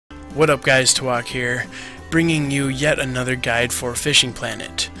What up guys, Tawok here, bringing you yet another guide for Fishing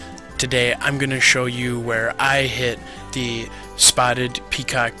Planet. Today I'm going to show you where I hit the spotted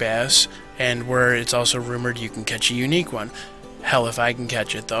peacock bass and where it's also rumored you can catch a unique one. Hell if I can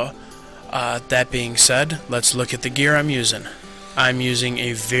catch it though. That being said, let's look at the gear I'm using. I'm using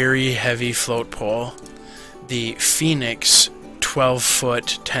a very heavy float pole, the Fenix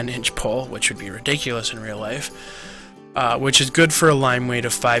 12-foot 10-inch pole, which would be ridiculous in real life. Which is good for a line weight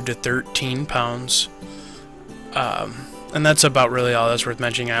of 5 to 13 pounds. And that's about really all that's worth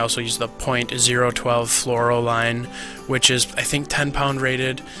mentioning. I also use the .012 Flouro line, which is, I think, 10-pound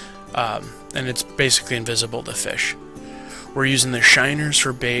rated, and it's basically invisible to fish. We're using the shiners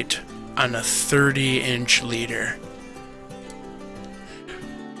for bait on a 30-inch leader.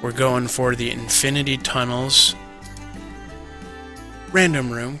 We're going for the infinity tunnels. Random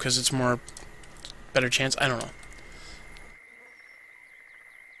room, because it's more better chance, I don't know.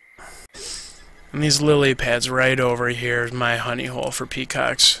 And these lily pads right over here is my honey hole for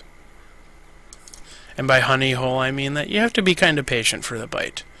peacocks. And by honey hole I mean that you have to be kind of patient for the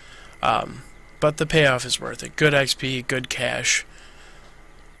bite. But the payoff is worth it. Good XP, good cash.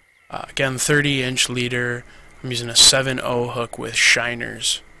 Again, 30-inch leader. I'm using a 7.0 hook with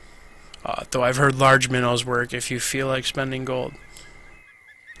shiners. Though I've heard large minnows work if you feel like spending gold.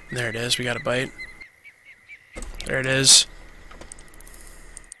 There it is, we got a bite. There it is.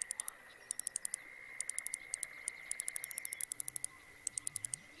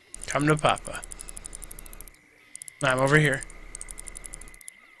 Come to Papa. I'm over here.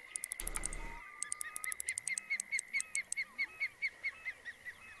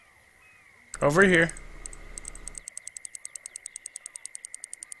 Over here.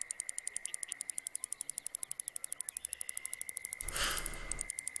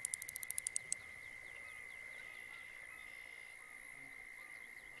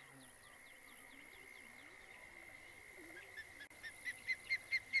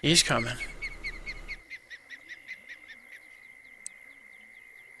 He's coming.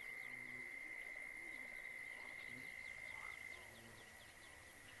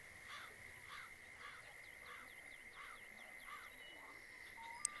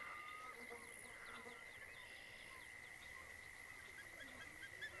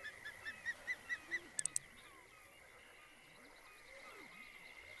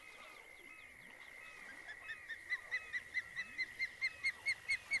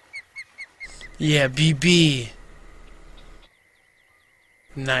 Yeah, BB.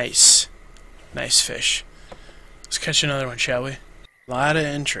 Nice. Nice fish. Let's catch another one, shall we? A lot of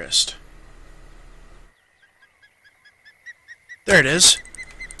interest. There it is.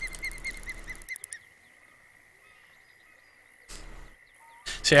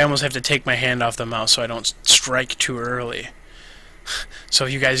 See, I almost have to take my hand off the mouse so I don't strike too early. So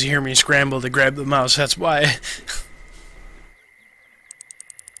if you guys hear me scramble to grab the mouse, that's why.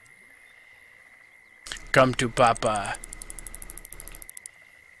 Come to Papa.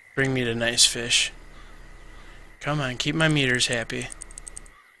 Bring me the nice fish. Come on, keep my meters happy.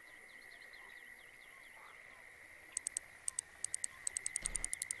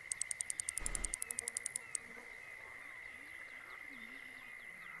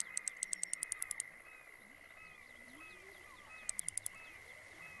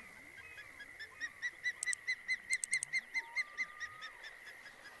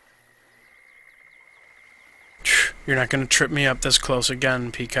 You're not going to trip me up this close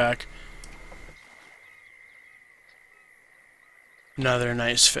again, Peacock. Another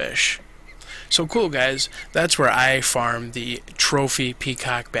nice fish. So cool, guys. That's where I farm the trophy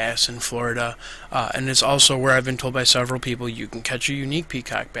peacock bass in Florida. And it's also where I've been told by several people you can catch a unique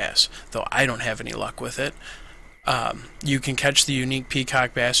peacock bass, though I don't have any luck with it. You can catch the unique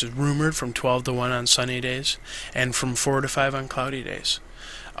peacock bass, is rumored, from 12 to 1 on sunny days and from 4 to 5 on cloudy days.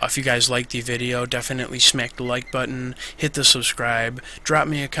 If you guys liked the video, definitely smack the like button, hit the subscribe, drop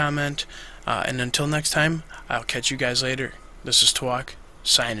me a comment, and until next time, I'll catch you guys later. This is Tawok,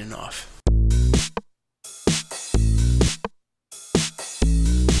 signing off.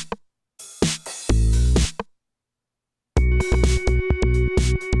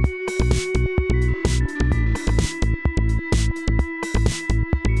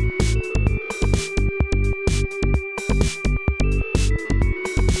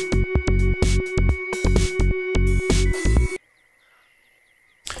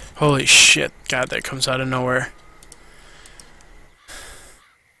 Holy shit, God, that comes out of nowhere.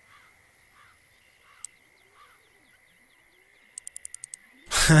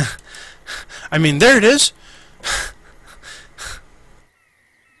 I mean, there it is.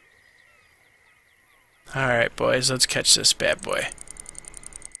 Alright, boys, let's catch this bad boy.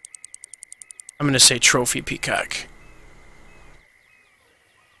 I'm going to say trophy peacock.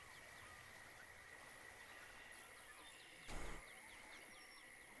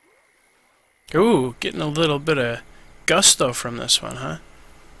 Ooh, getting a little bit of gusto from this one, huh?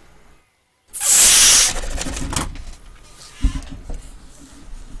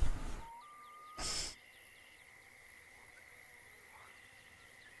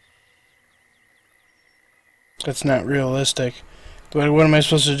 That's not realistic. What am I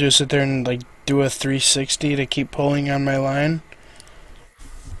supposed to do? Sit there and like do a 360 to keep pulling on my line?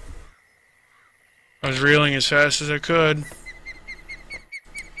 I was reeling as fast as I could.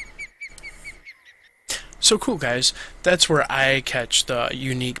 So cool, guys. That's where I catch the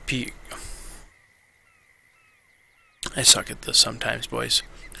unique peak. I suck at this sometimes, boys.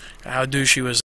 How douchey was